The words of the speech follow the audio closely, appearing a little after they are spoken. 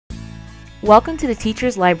Welcome to the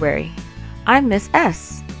Teacher's Library. I'm Miss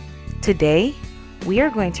S. Today, we are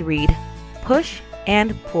going to read Push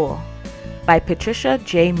and Pull by Patricia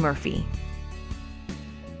J Murphy.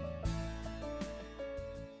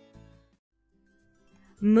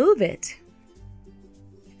 Move it.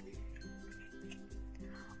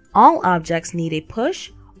 All objects need a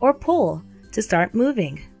push or pull to start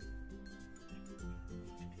moving.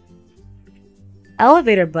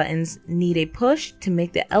 Elevator buttons need a push to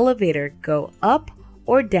make the elevator go up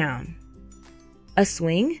or down. A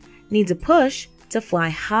swing needs a push to fly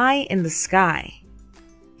high in the sky.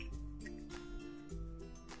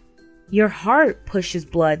 Your heart pushes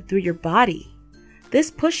blood through your body.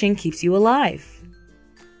 This pushing keeps you alive.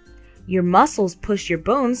 Your muscles push your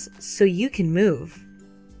bones so you can move.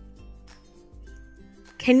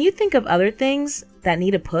 Can you think of other things that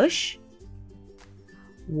need a push?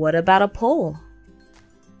 What about a pull?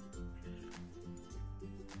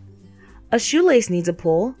 A shoelace needs a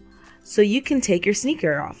pull so you can take your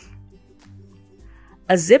sneaker off.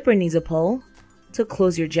 A zipper needs a pull to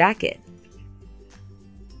close your jacket.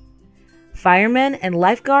 Firemen and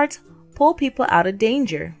lifeguards pull people out of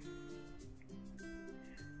danger.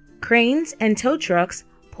 Cranes and tow trucks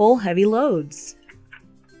pull heavy loads.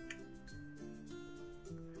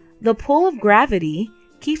 The pull of gravity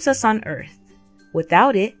keeps us on Earth.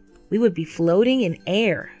 Without it, we would be floating in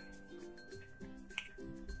air.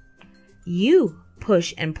 You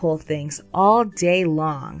push and pull things all day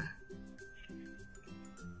long.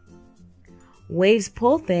 Waves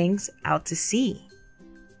pull things out to sea.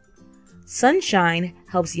 Sunshine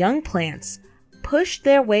helps young plants push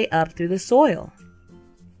their way up through the soil.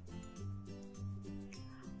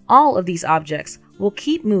 All of these objects will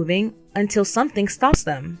keep moving until something stops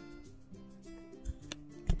them.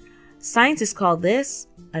 Scientists call this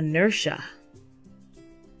inertia.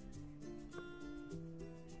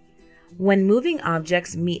 When moving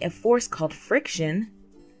objects meet a force called friction,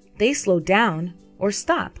 they slow down or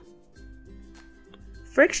stop.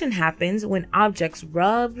 Friction happens when objects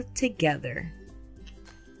rub together.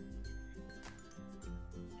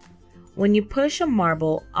 When you push a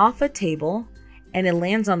marble off a table and it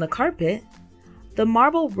lands on the carpet, the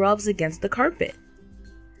marble rubs against the carpet.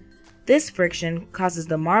 This friction causes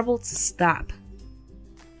the marble to stop.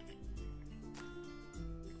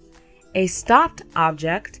 A stopped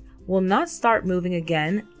object will not start moving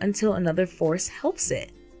again until another force helps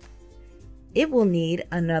it. It will need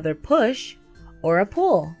another push or a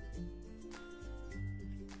pull.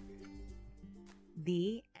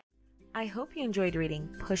 I hope you enjoyed reading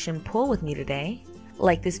Push and Pull with me today.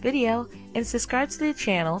 Like this video and subscribe to the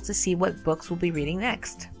channel to see what books we'll be reading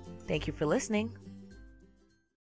next. Thank you for listening.